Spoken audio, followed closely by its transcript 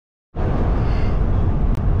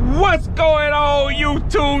What's going on,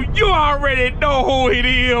 YouTube? You already know who it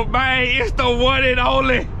is, man. It's the one and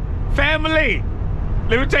only family.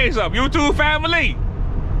 Let me tell you something, YouTube family.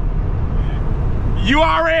 You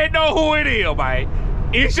already know who it is, man.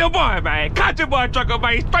 It's your boy, man. Country Boy Trucker,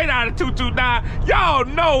 man. Straight out of 229. Y'all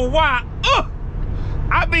know why.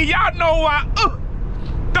 Y'all know why.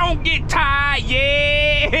 Don't get tired,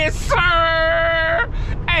 yes, sir.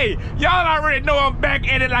 Hey, y'all already know I'm back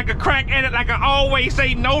at it like a crack at it, like I always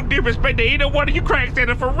say, no disrespect to either one of you cracks at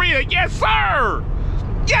it, for real. Yes, sir.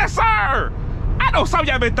 Yes, sir. I know some of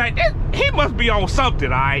y'all been thinking, he must be on something,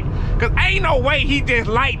 all right? Because ain't no way he just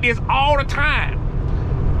like this all the time.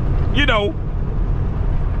 You know,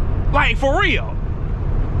 like for real.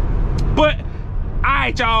 But, all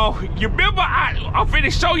right, y'all, you remember I'm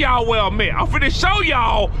finna show y'all where I'm at. I'm finna show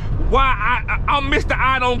y'all why I'm Mr.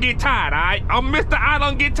 I don't get tired, all right? I'm Mr. I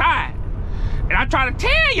don't get tired. And I try to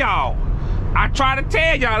tell y'all.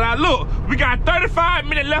 Now look, we got 35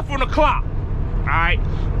 minutes left on the clock, all right?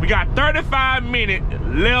 We got 35 minutes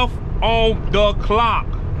left on the clock.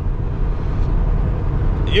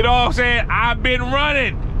 You know what I'm saying? I've been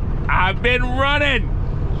running.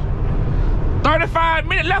 35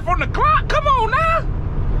 minutes left on the clock. Come on now.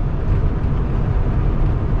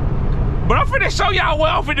 But I'm finna show y'all where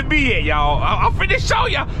I'm finna be at, y'all. I'm finna show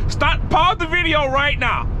y'all. Pause the video right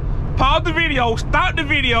now. Pause the video, stop the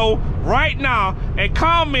video right now, and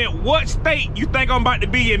comment what state you think I'm about to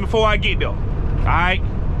be in before I get there. Alright?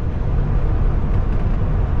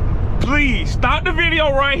 Please, stop the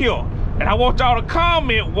video right here. And I want y'all to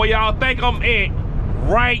comment where y'all think I'm at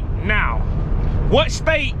right now. What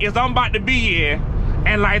state is I'm about to be in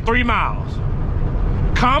like 3 miles?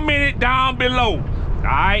 Comment it down below.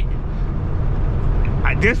 Alright?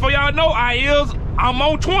 Just for y'all know, I'm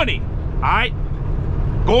on 20. Alright?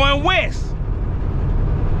 Going west.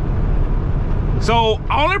 So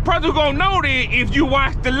only person who's gonna know this if you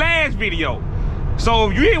watch the last video. So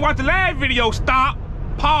if you didn't watch the last video, stop,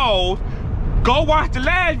 pause, go watch the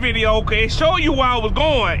last video, okay? It show you where I was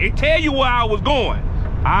going. It tell you where I was going.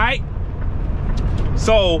 Alright?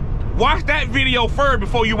 So watch that video first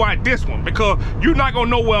before you watch this one, because you're not gonna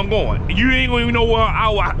know where I'm going. You ain't gonna even know where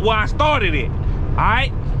I started it.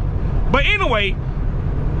 Alright? But anyway,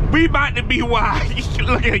 we about to be wide.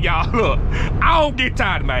 Look at y'all, look. I don't get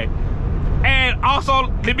tired, man. And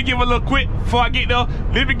also, let me give a little quick before I get there.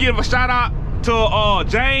 Let me give a shout out to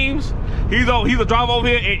James. He's a driver over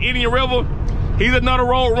here at Indian River. He's another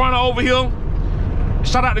road runner over here.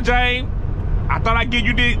 Shout out to James. I thought I'd give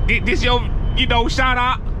you this your, you know, shout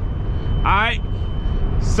out. Alright.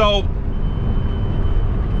 So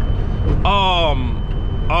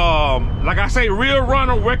like I say, real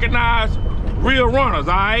runner recognize real runners,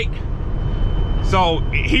 alright? So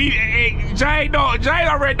Jay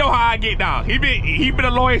already know how I get down. He been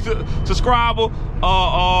a loyal subscriber.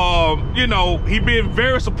 You know, he been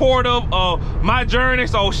very supportive of my journey.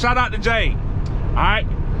 So shout out to Jay. Alright.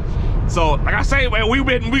 So like I say, man, we've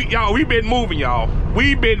been moving, y'all. We've been moving.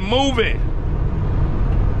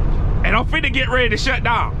 And I'm finna get ready to shut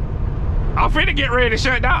down. I'm through.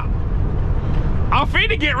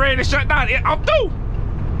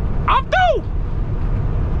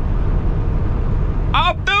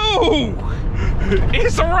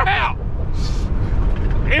 It's a wrap.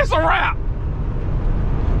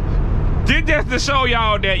 Just to show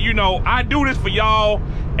y'all that, you know, I do this for y'all,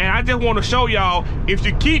 and I just want to show y'all, if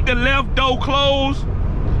you keep the left door closed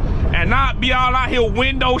and not be all out here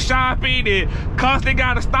window shopping and constantly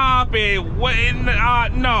gotta stop and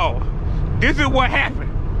no. This is what happened.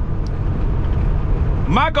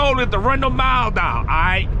 My goal is to run the mile down,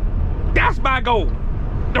 alright? That's my goal.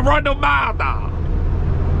 To run the mile down.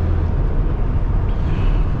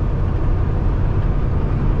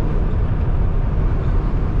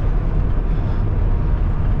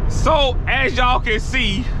 So as y'all can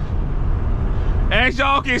see,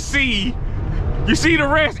 you see the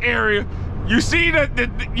rest area, you see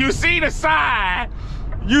the side,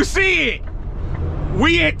 you see it.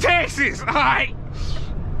 We in Texas, all right?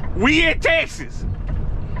 We in Texas.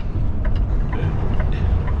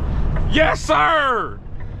 Yes, sir.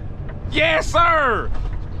 Yes, sir.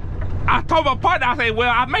 I told my partner, I said,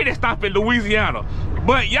 well, I made it stop in Louisiana.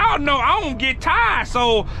 But y'all know I don't get tired,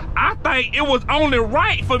 so I think it was only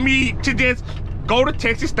right for me to just go to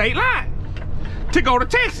Texas state line. To go to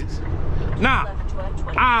Texas. Now,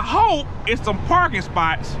 I hope it's some parking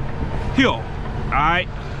spots here, all right?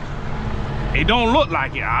 It don't look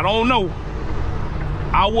like it, I don't know.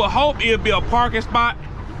 I would hope it'll be a parking spot,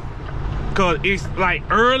 cause it's like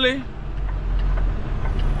early.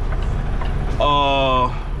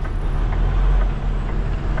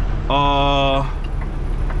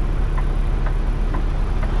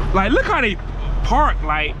 Like, look how they park.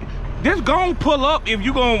 Like, just gon' pull up if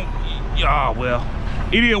you gon'. Oh, well,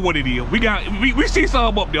 it is what it is. We see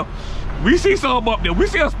some up there. We see some up there. We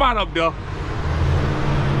see a spot up there.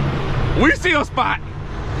 We see a spot.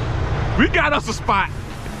 We got us a spot.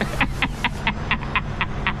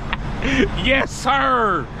 Yes,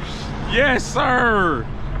 sir. Yes, sir.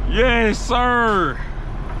 Yes, sir.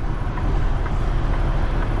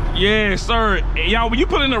 Yes, sir. Y'all, when you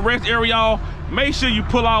pull in the rest area, y'all, make sure you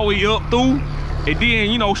pull all the way up through and then,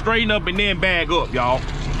 you know, straighten up and then bag up, y'all.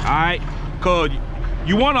 All right? Because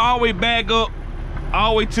you want to always bag up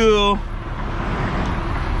all the way till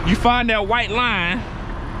you find that white line.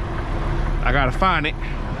 I got to find it.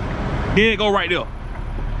 Then go right there.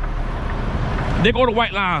 They go to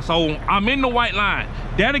white line. So I'm in the white line.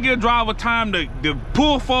 That'll give driver time to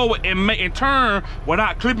pull forward and turn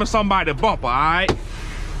without clipping somebody's bumper, all right?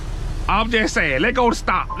 I'm just saying, let go to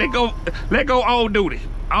stop. Let go on duty.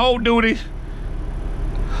 On duty,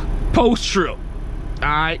 post trip, all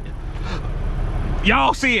right?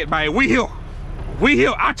 Y'all see it, man. We here. We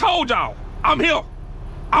here. I told y'all, I'm here.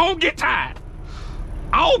 I don't get tired.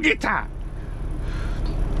 I don't get tired.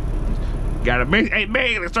 Gotta make, hey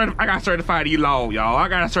man, I got certified to law, y'all. I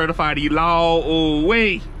got certified to law. Oh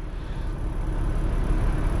wait.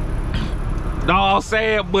 No, I'm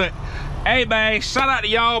saying, but hey man, shout out to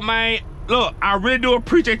y'all, man. Look, I really do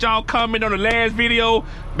appreciate y'all coming on the last video.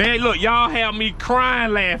 Man, look, y'all had me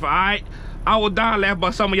crying laughing, alright? I was dying laughing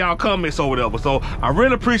about some of y'all comments or whatever. So I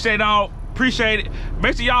really appreciate y'all. Appreciate it.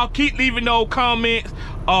 Make sure y'all keep leaving those comments.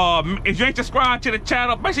 If you ain't subscribed to the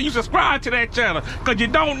channel, make sure you subscribe to that channel, because you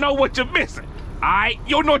don't know what you're missing. Alright,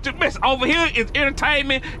 you don't know what you're missing. Over here is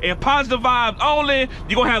entertainment and positive vibes only.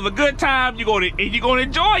 You're gonna have a good time. You're gonna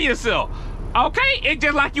enjoy yourself. Okay? It's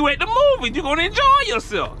just like you at the movies. You're gonna enjoy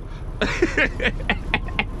yourself.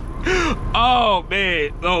 Oh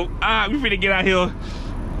man. So we finna get out here.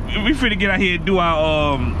 We finna get out here and do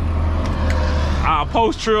our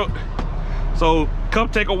post trip. So come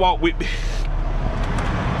take a walk with me.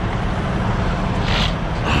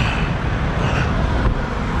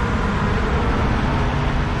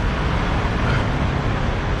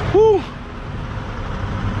 Woo.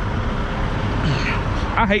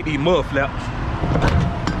 I hate these mud flaps.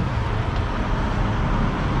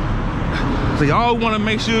 So y'all want to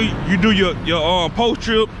make sure you do your post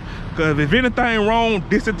trip, because if anything wrong,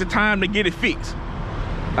 this is the time to get it fixed.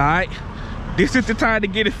 All right, this is the time to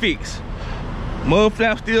get it fixed. Mud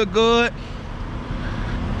flap still good.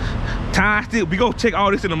 Tire still. We gonna check all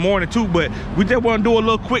this in the morning too, but we just want to do a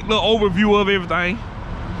little quick little overview of everything.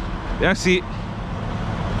 That's it.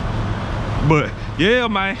 But yeah,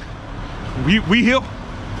 man, we here.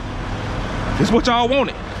 This is what y'all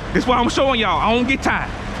wanted. This is what I'm showing y'all. I don't get tired.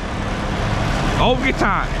 I don't get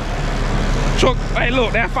tired. Truck. Hey,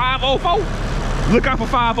 look, that 504. Look out for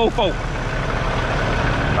 504. All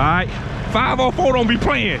right, 504 don't be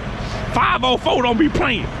playing. 504 don't be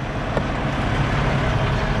playing.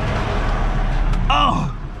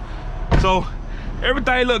 Oh, so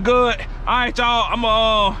everything look good. All right, y'all, I'm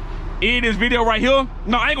gonna end this video right here.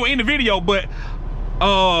 No, I ain't gonna end the video, but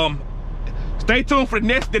stay tuned for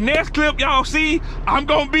the next clip y'all see. I'm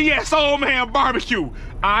gonna be at Soul Man Barbecue.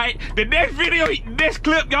 All right, the next video, next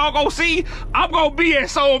clip y'all gonna see, I'm gonna be at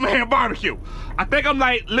Soul Man Barbecue. I think I'm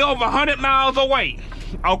like a little over 100 miles away.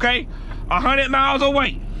 Okay, 100 miles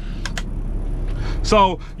away.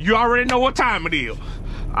 So you already know what time it is.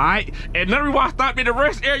 Alright, and none of you want to stop in the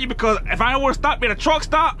rest area, because if I would have stopped at a truck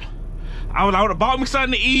stop, I would have bought me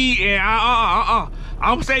something to eat, and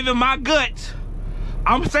I'm saving my guts.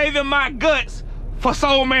 I'm saving my guts for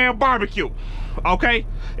Soul Man Barbecue. Okay,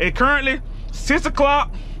 and currently 6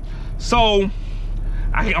 o'clock, so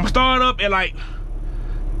I'm starting up at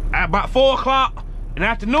about 4 o'clock in the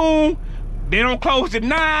afternoon. They don't close at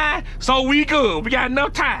 9, so we good. We got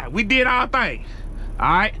enough time. We did our thing. All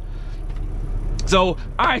right. So,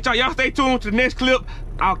 all right, y'all stay tuned to the next clip.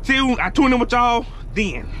 I'll tune in with y'all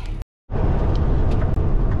then.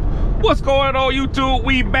 What's going on, YouTube?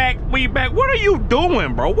 We back. What are you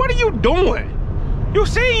doing, bro? What are you doing? You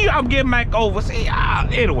see, I'm getting back over. See,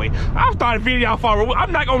 anyway, I'll start a video for.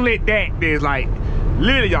 I'm not gonna let that. There's like,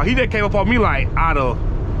 literally, y'all. He just came up on me like out of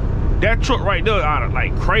that truck right there, out of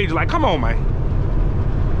like crazy. Like, come on, man.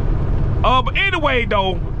 But anyway,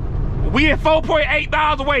 though, we at 4.8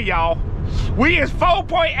 miles away, y'all. We is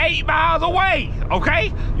 4.8 miles away,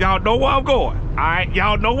 okay? Y'all know where I'm going, all right?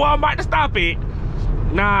 Y'all know where I'm about to stop at.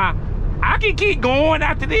 Nah, I can keep going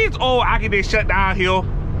after this, or I can just shut down here, all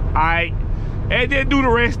right? And then do the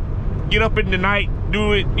rest, get up in the night,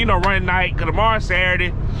 do it, you know, run night, because tomorrow's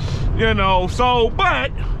Saturday, you know. So,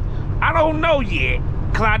 but I don't know yet.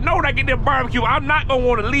 Cause I know when I get that barbecue, I'm not gonna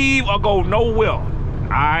want to leave or go nowhere. All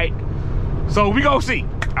right. So we gonna see.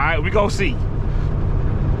 All right, we gonna see.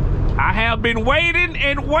 I have been waiting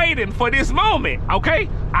and waiting for this moment. Okay,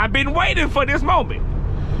 I've been waiting for this moment.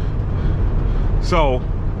 So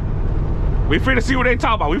we finna see what they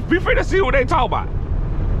talk about. We finna see what they talk about.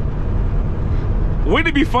 Wouldn't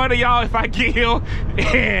it be funny, y'all, if I get here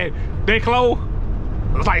and they close?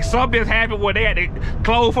 It's like something's happened where they had to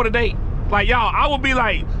close for the day. Like, y'all, I would be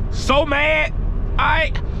like so mad.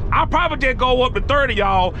 I'll probably just go up to 30,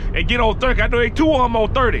 y'all, and get on 30. I know they 2 of them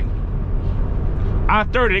on 30.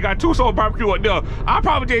 I'm 30. They got 2 soul barbecue up there. I'll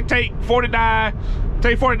probably just take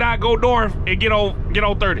 49, go north and get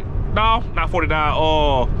on 30. No, not 49.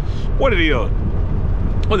 What it is?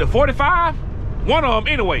 Was it 45? One of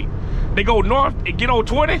them anyway. They go north and get on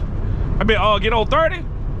 20. I mean, get on 30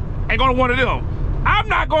 and go to one of them. I'm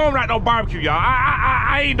not going right no barbecue, y'all.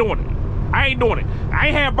 I ain't doing it. I ain't doing it. I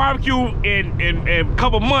ain't had barbecue in a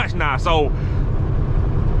couple months now, so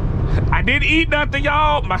I didn't eat nothing,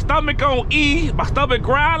 y'all. My stomach on E, my stomach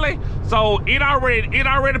growling, so it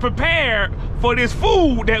already prepared for this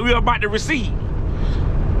food that we're about to receive.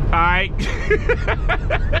 All right.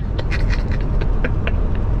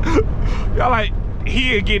 Y'all like,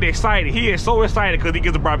 he is getting excited. He is so excited because he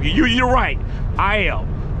gets a barbecue. You're right. I am.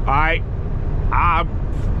 All right. I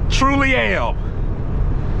truly am.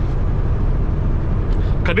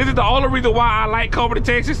 Because this is the only reason why I like coming to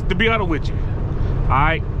Texas, to be honest with you. All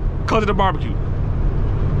right. Because of the barbecue.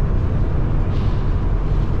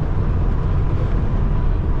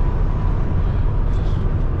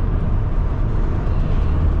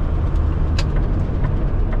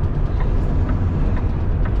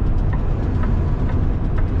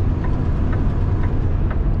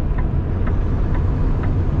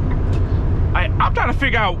 I'm trying to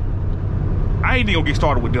figure out, I ain't even gonna get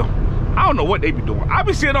started with them. I don't know what they be doing. I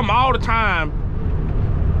be seeing them all the time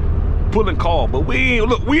pulling call, but we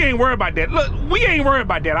ain't worried about that. Look, we ain't worried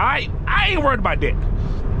about that, all right? I ain't worried about that.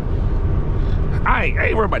 I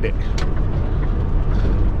ain't worried about that.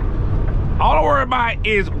 All I worry about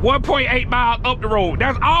is 1.8 miles up the road.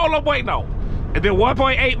 That's all I'm waiting on. And then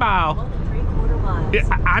 1.8 miles. 1.75 miles.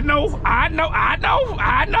 Yeah, I know.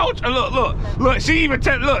 Look, she even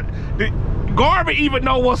look, Garvey even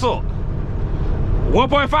know what's up.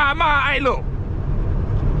 1.5 mile, hey, look.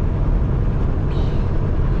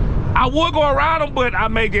 I would go around them, but I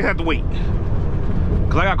may just have to wait.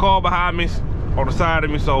 Cause I got called behind me, on the side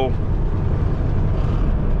of me, so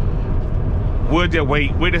we'll just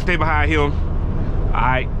wait. We'll just stay behind him. All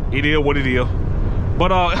right, it is what it is. But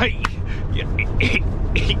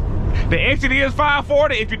the exit is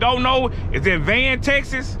 540. If you don't know, it's in Van,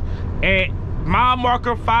 Texas, at mile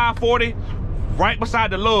marker 540, right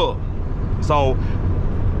beside the Love. So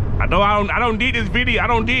I know I don't did this video. I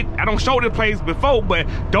don't show this place before, but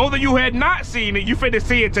those of you who had not seen it, you finna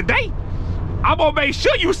see it today. I'm gonna make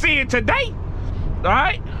sure you see it today. All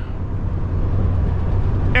right?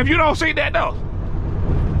 If you don't see that though.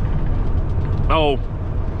 Oh.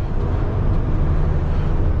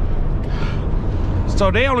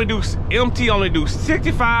 So they only do, MT only do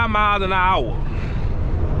 65 miles an hour.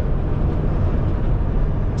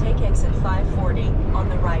 Take exit 540 on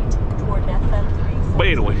the right toward FM 340. But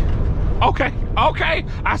anyway, okay,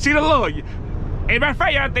 I see the love. And matter of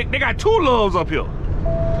fact, I think they got 2 loves up here.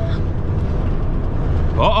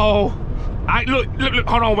 Uh-oh. Look,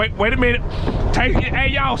 hold on, wait a minute. Hey,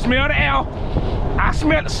 y'all, smell the L. I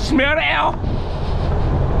smell the L.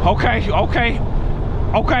 Okay.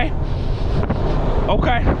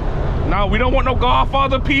 No, we don't want no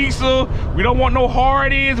Godfather pizza. We don't want no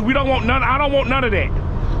Hardee's. We don't want none. I don't want none of that.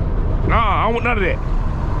 Nah, I don't want none of that.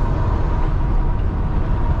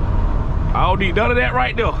 I don't need none of that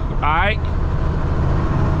right there. All right. 1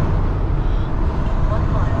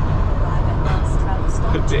 mile. Arrive at Los Travis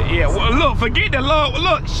Stop. Yeah. Well, look. Forget the love.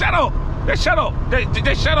 Look. Shut up. Just shut up.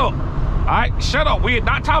 Just shut up. All right. Shut up. We ain't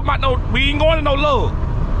not talking about no. We ain't going to no love.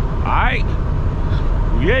 All right.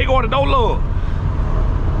 We ain't going to no love.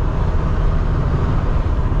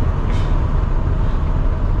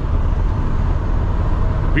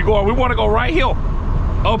 We want to go right here,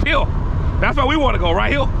 uphill. That's where we want to go,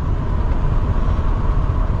 right here.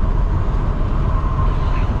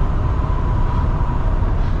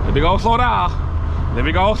 Let me go slow down. Let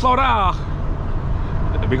me go slow down.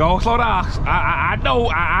 Let me go slow down. I know.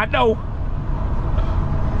 I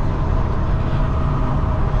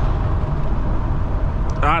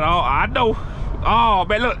know. Oh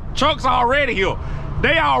man, look, trucks already here.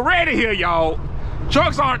 They already here, y'all.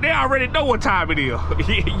 Trucks they already know what time it is.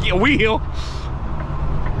 Yeah, we here.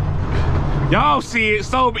 Y'all see it,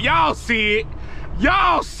 so y'all see it.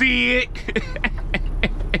 Y'all see it.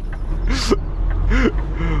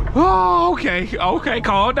 Oh, okay,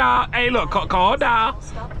 calm down. Hey, look, calm down.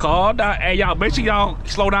 Hey, y'all, make sure y'all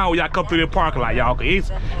slow down when y'all come through the parking lot, y'all.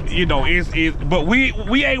 It's, you know, but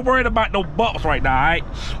we ain't worried about no bumps right now, all right?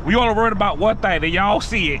 We only worried about one thing, and y'all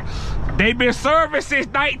see it. They've been serving since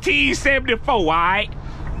 1974, all right?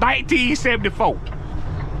 1974.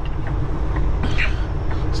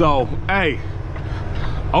 So, hey,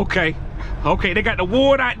 okay, they got the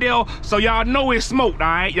wood out there, so y'all know it's smoked, all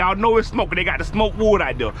right? Y'all know it's smoked, they got the smoked wood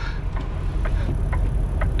out there.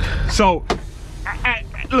 So,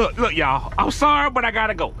 look, y'all, I'm sorry, but I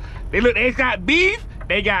gotta go. They got beef,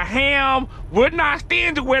 they got ham. We're not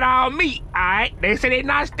stingy with our meat, all right? They say they're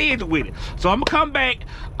not stingy with it. So I'm gonna come back,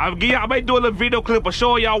 I may do a little video clip of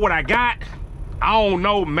showing y'all what I got. I don't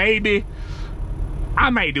know, maybe. I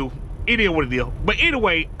may do. It is what it is. But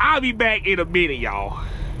anyway, I'll be back in a minute, y'all.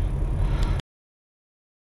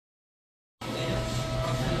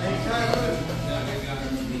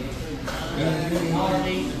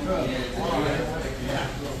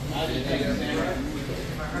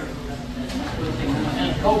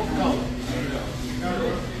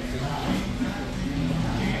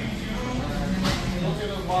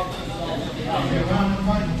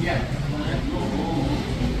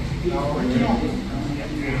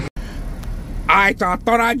 Alright, y'all,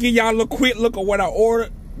 thought I'd give y'all a little quick look at what I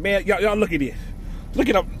ordered. Man, y'all look at this. Look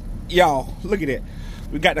at them. Y'all, look at it.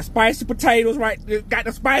 We got the spicy potatoes, right? We got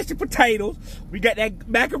the spicy potatoes. We got that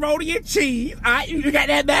macaroni and cheese. Alright, you got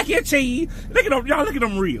that mac and cheese. Look at them, y'all, look at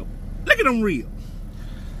them real. Look at them real.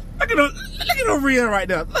 Look at them real right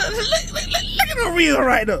there. Look at them real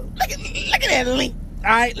right there. Look at that link.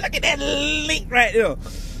 Alright, look at that link right there.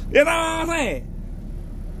 You know what I'm saying?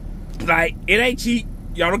 Like, it ain't cheap.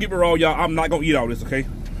 Y'all don't get me wrong, y'all. I'm not gonna eat all this, okay?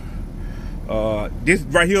 This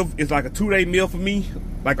right here is like a 2-day meal for me,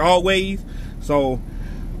 like always. So,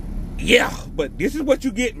 yeah. But this is what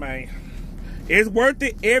you get, man. It's worth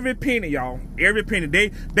it, every penny, y'all. Every penny.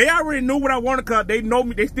 They already knew what I wanted, cause they know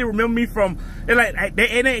me. They still remember me from.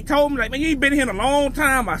 They told me like, man, you ain't been here in a long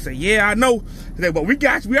time. I said, yeah, I know. They said, but we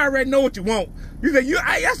got you. We already know what you want. You said,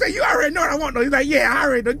 I said, you already know what I want. Though. He's like, yeah, I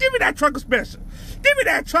already know. Give me that trucker special. Give me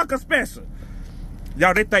that trucker special.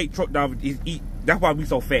 Y'all, they think truck drivers eat. That's why we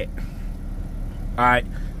so fat. Alright,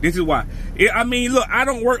 this is why. I mean, look, I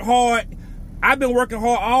don't work hard. I've been working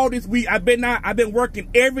hard all this week. I've been working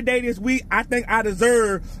every day this week. I think I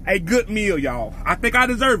deserve a good meal, y'all. I think I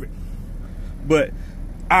deserve it. But,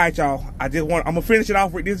 alright, y'all. I'm gonna finish it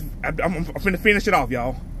off with this. I'm finna finish it off,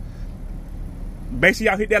 y'all. Make sure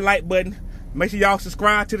y'all hit that like button. Make sure y'all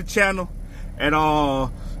subscribe to the channel. And,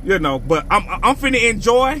 you know, but I'm finna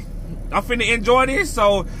enjoy. I'm finna enjoy this.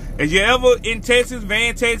 So if you're ever in Texas,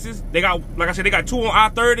 Van, Texas, they got, like I said, they got 2 on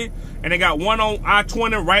I-30 and they got 1 on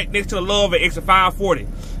I-20 right next to the Love at exit 540.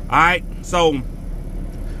 Alright, so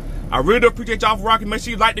I really appreciate y'all for rocking. Make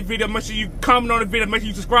sure you like the video, make sure you comment on the video, make sure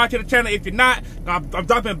you subscribe to the channel. If you're not, I'm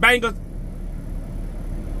dropping bangers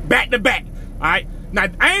back to back. Alright, now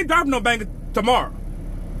I ain't dropping no bangers tomorrow.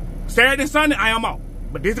 Saturday and Sunday I am out,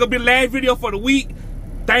 but this is gonna be the last video for the week.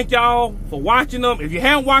 Thank y'all for watching them. If you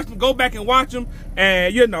haven't watched them, go back and watch them.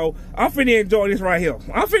 And you know, I'm finna enjoy this right here.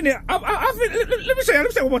 Let me say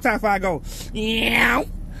it one more time before I go. Yeah.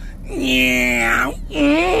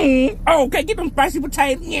 Oh, okay, get them spicy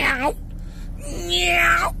potatoes. Yeah.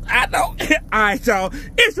 I know. Alright, y'all.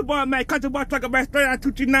 It's your boy Mac, Country Boy Trucker Back straight out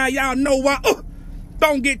 229. Y'all know why.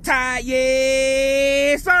 Don't get tired,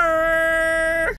 yes, sir.